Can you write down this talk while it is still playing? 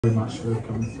Very much for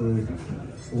coming through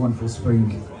a wonderful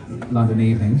spring London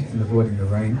evening and avoiding the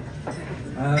rain.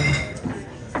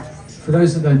 For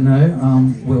those that don't know,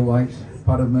 I'm Will White,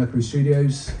 part of Mercury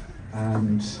Studios,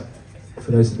 and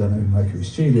for those that don't know Mercury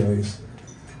Studios,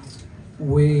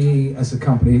 we as a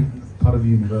company, part of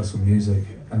Universal Music,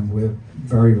 and we're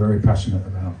very, very passionate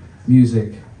about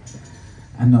music,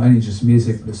 and not only just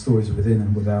music, but the stories within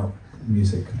and without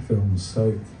music films.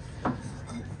 So,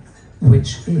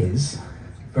 which is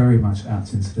very much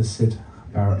out into the Syd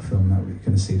Barrett film that we're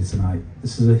going to see tonight.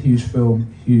 This is a huge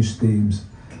film, huge themes,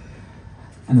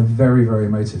 and a very, very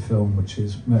emotive film, which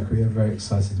is Mercury are very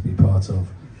excited to be part of.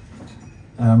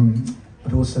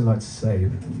 I'd also like to say,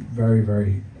 very,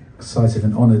 very excited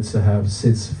and honoured to have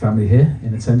Syd's family here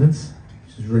in attendance,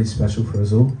 which is really special for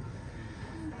us all.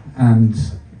 And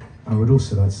I would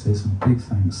also like to say some big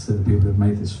thanks to the people who have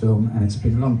made this film, and it's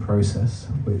been a long process,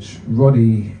 which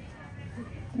Roddy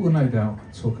will no doubt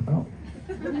talk about.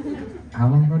 How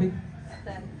long, Roddy?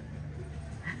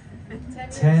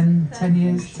 10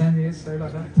 years, so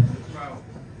like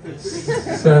that.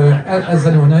 So, as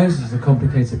anyone knows, it's a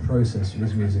complicated process with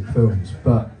these music films,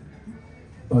 but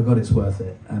by God, it's worth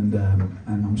it, and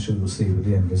I'm sure we'll see with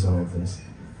the end result of this.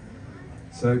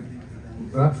 So,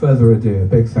 without further ado, a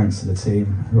big thanks to the team,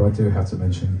 who I do have to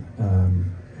mention,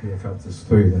 who have helped us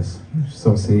through this.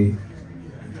 So obviously,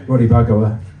 Roddy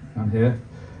Bogawa, I'm here.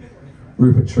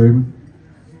 Rupert Truman,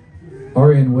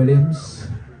 Orion Williams,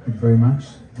 thank you very much.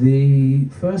 The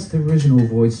first original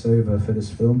voiceover for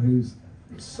this film, who's,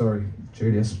 sorry,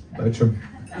 Julius Bertram,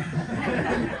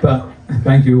 but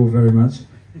thank you all very much.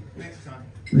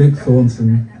 Luke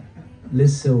Thornton,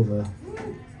 Liz Silver,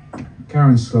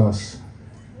 Karen Sloss,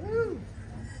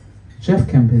 Jeff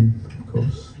Kempin, of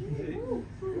course,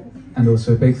 and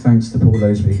also a big thanks to Paul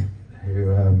Loseby, who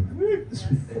is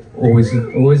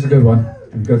always a good one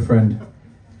and a good friend.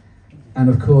 And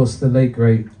of course, the late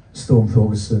great Storm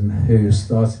Thorgerson, who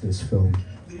started this film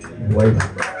way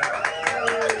back.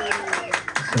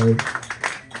 So,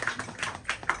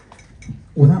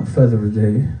 without further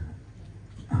ado,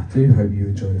 I do hope you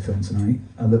enjoy the film tonight.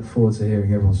 I look forward to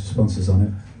hearing everyone's responses on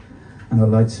it. And I'd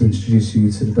like to introduce you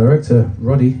to the director,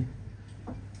 Roddy,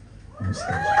 on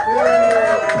stage.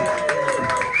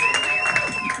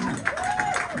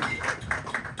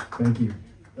 Thank you.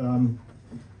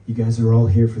 You guys are all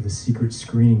here for the secret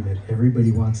screening that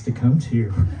everybody wants to come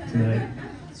to tonight.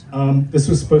 This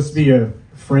was supposed to be a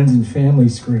friends and family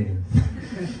screening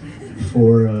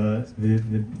for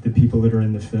the people that are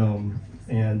in the film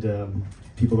and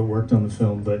people that worked on the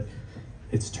film, but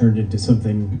it's turned into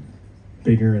something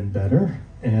bigger and better.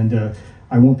 And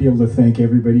I won't be able to thank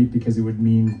everybody because it would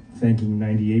mean thanking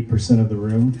 98% of the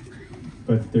room,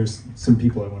 but there's some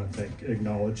people I want to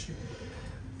acknowledge.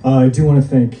 I do want to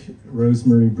thank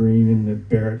Rosemary Breen and the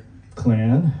Barrett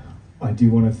clan. I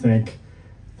do want to thank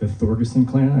the Thorgerson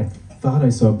clan. I thought I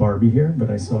saw Barbie here,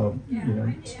 but I saw,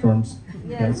 Storms.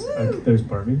 Yes, there's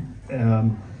Barbie.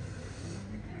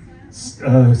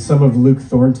 Some of Luke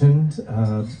Thornton,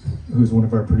 who's one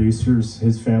of our producers,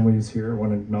 his family is here, I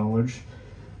want to acknowledge.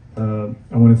 I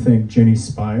want to thank Jenny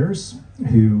Spires,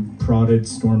 who prodded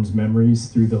Storm's memories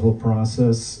through the whole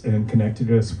process and connected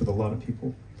us with a lot of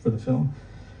people for the film.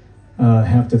 I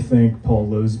have to thank Paul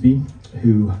Loseby,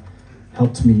 who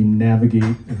helped me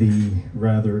navigate the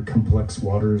rather complex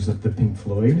waters of the Pink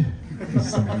Floyd,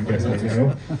 as some of you guys might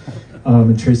know.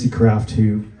 And Tracy Kraft,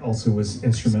 who also was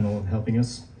instrumental in helping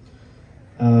us.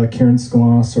 Karen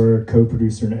Skloss, our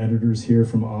co-producer and editor, is here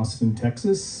from Austin,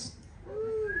 Texas.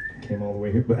 Came all the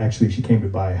way here, but actually she came to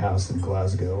buy a house in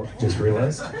Glasgow, I just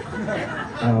realized.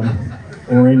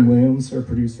 Orion Williams, our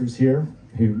producer, is here,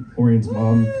 who Orion's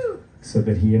mom said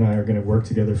that he and I are going to work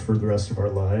together for the rest of our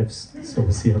lives, so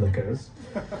we'll see how that goes.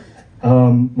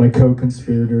 My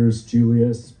co-conspirators,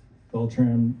 Julius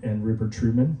Beltram and Rupert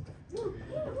Truman,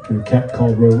 the Cat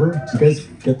Called Rover. Did you guys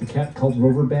get the Cat Called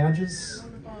Rover badges?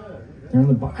 They're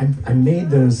on the I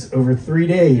made those over 3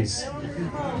 days.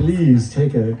 Please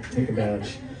take a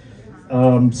badge.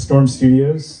 Storm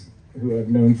Studios, who I've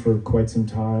known for quite some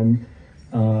time.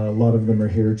 A lot of them are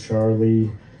here.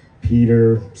 Charlie,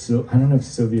 Peter, I don't know if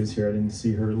Sylvia's here, I didn't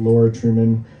see her. Laura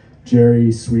Truman,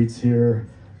 Jerry Sweet's here.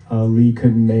 Lee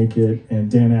couldn't make it,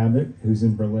 and Dan Abbott, who's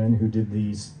in Berlin, who did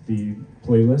the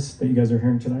playlist that you guys are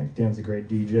hearing tonight. Dan's a great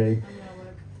DJ.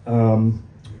 I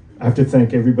have to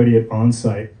thank everybody at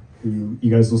Onsite, who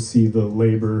you guys will see the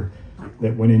labor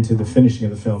that went into the finishing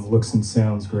of the film. Looks and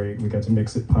sounds great. We got to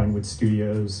mix at Pinewood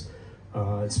Studios.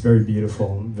 It's very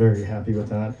beautiful. I'm very happy with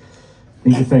that. I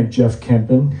need to thank Jeff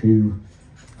Kempin, who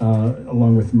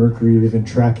along with Mercury, they've been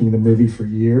tracking the movie for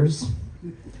years,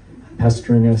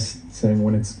 pestering us saying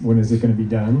when is it going to be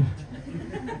done.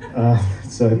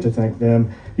 So I have to thank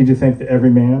them. I need to thank the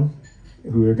Everyman,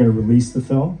 who are going to release the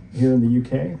film here in the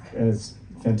UK. And it's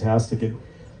fantastic.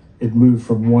 It moved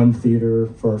from one theater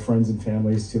for our friends and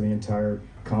families to the entire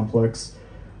complex,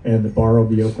 and the bar will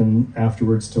be open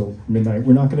afterwards till midnight.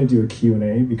 We're not going to do a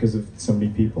Q&A because of so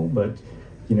many people, but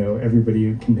you know,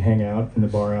 everybody can hang out in the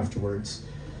bar afterwards.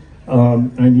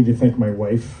 I need to thank my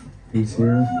wife, who's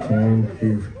here, Karen,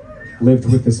 who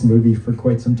lived with this movie for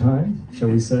quite some time, shall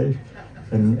we say,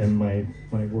 and my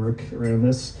work around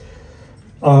this.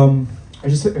 I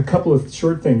just a couple of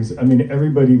short things. I mean,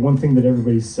 one thing that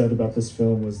everybody said about this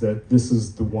film was that this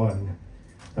is the one.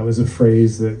 That was a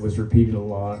phrase that was repeated a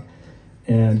lot.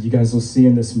 And you guys will see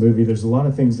in this movie, there's a lot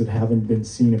of things that haven't been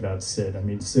seen about Sid. I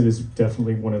mean, Sid is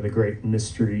definitely one of the great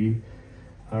mysterious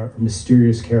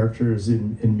characters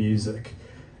in music.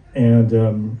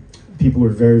 And people are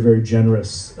very, very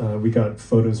generous. We got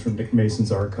photos from Nick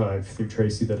Mason's archive through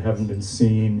Tracy that haven't been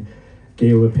seen.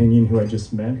 Gail Opinion, who I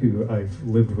just met, who I've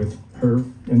lived with her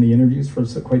in the interviews for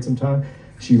quite some time.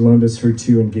 She loaned us her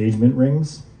 2 engagement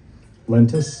rings,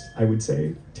 lent us, I would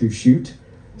say, to shoot.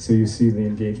 So you see the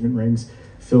engagement rings.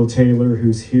 Phil Taylor,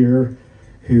 who's here,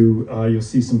 who you'll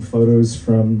see some photos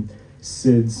from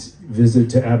Sid's visit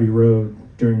to Abbey Road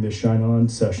during the Shine On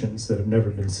sessions that have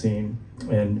never been seen.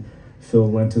 And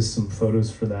Phil lent us some photos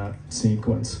for that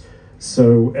sequence.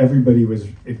 So everybody was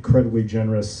incredibly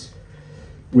generous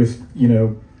with, you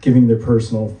know, giving their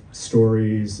personal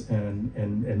stories and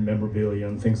memorabilia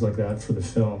and things like that for the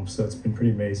film. So it's been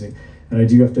pretty amazing. And I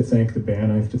do have to thank the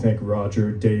band. I have to thank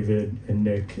Roger, David, and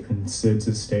Nick, and Sid's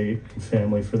estate and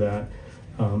family for that.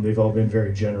 They've all been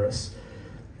very generous.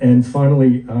 And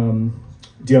finally,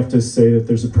 do have to say that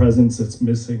there's a presence that's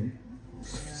missing,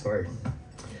 sorry,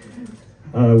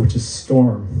 which is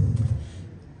Storm.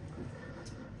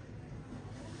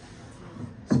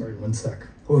 Sorry, one sec.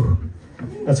 Whoa.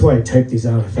 That's why I typed these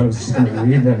out. I thought I was just going to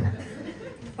read them.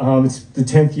 It's the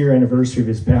 10th year anniversary of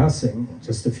his passing,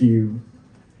 just a few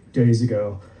days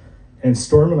ago. And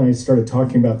Storm and I started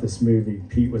talking about this movie.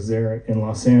 Pete was there in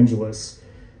Los Angeles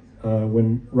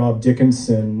when Rob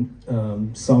Dickinson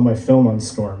saw my film on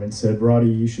Storm and said, Roddy,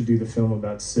 you should do the film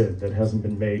about Sid that hasn't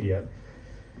been made yet.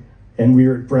 And we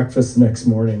were at breakfast the next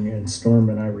morning, and Storm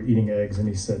and I were eating eggs, and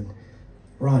he said,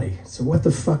 Roddy, so what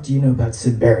the fuck do you know about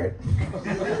Sid Barrett? I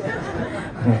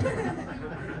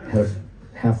had a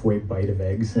halfway bite of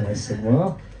eggs, and I said,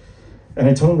 well, and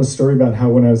I told him a story about how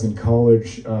when I was in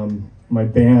college, my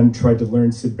band tried to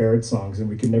learn Sid Barrett songs, and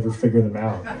we could never figure them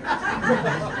out.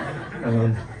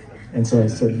 And so I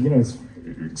said, you know, it's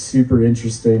super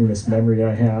interesting, this memory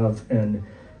I have, and,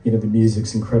 you know, the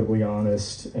music's incredibly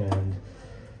honest and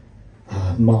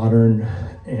modern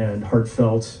and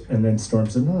heartfelt. And then Storm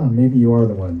said, no, maybe you are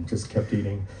the one. Just kept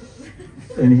eating.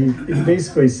 And he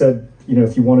basically said, you know,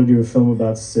 if you want to do a film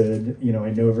about Sid, you know,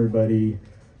 I know everybody,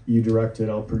 you direct it,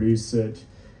 I'll produce it.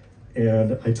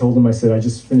 And I told him, I said, I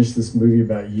just finished this movie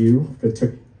about you that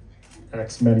took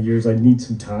X amount of years. I need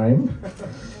some time.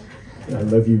 I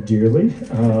love you dearly.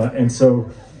 And so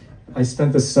I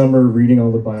spent the summer reading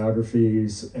all the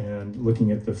biographies and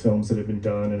looking at the films that had been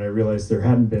done, and I realized there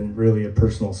hadn't been really a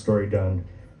personal story done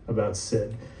about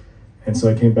Sid. And so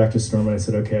I came back to Storm and I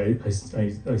said, okay,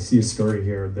 I see a story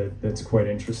here that's quite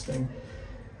interesting.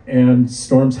 And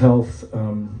Storm's health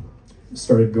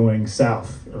started going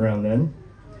south around then.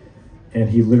 And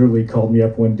he literally called me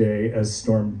up one day, as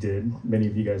Storm did. Many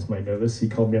of you guys might know this. He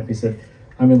called me up, he said,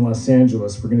 I'm in Los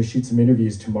Angeles. We're going to shoot some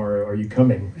interviews tomorrow. Are you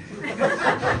coming? And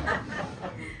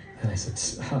I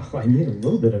said, oh, I need a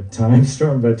little bit of time,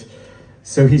 Storm. But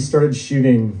so he started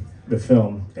shooting the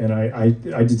film. And I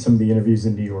did some of the interviews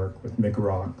in New York with Mick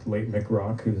Rock, late Mick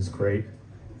Rock, who was great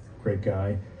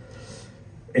guy.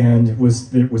 And was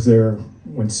there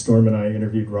when Storm and I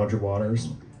interviewed Roger Waters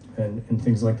and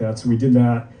things like that. So we did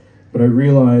that. But I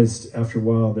realized after a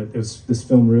while that this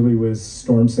film really was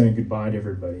Storm saying goodbye to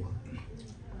everybody.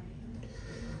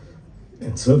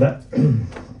 And so that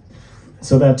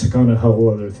took on a whole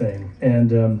other thing.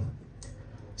 And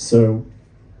so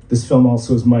this film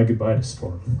also is my goodbye to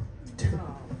Storm.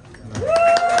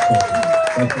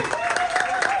 Thank you.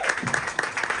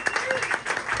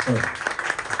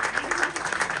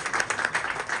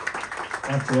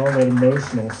 After all that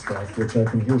emotional stuff, which I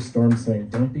can hear Storm saying,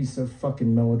 don't be so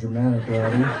fucking melodramatic,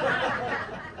 Roddy.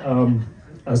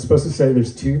 I was supposed to say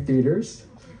there's 2 theaters,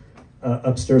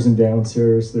 upstairs and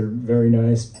downstairs. They're very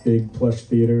nice, big plush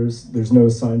theaters. There's no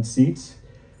assigned seats.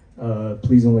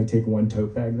 Please only take 1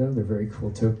 tote bag though. They're very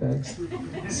cool tote bags.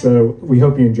 So we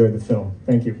hope you enjoy the film.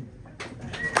 Thank you.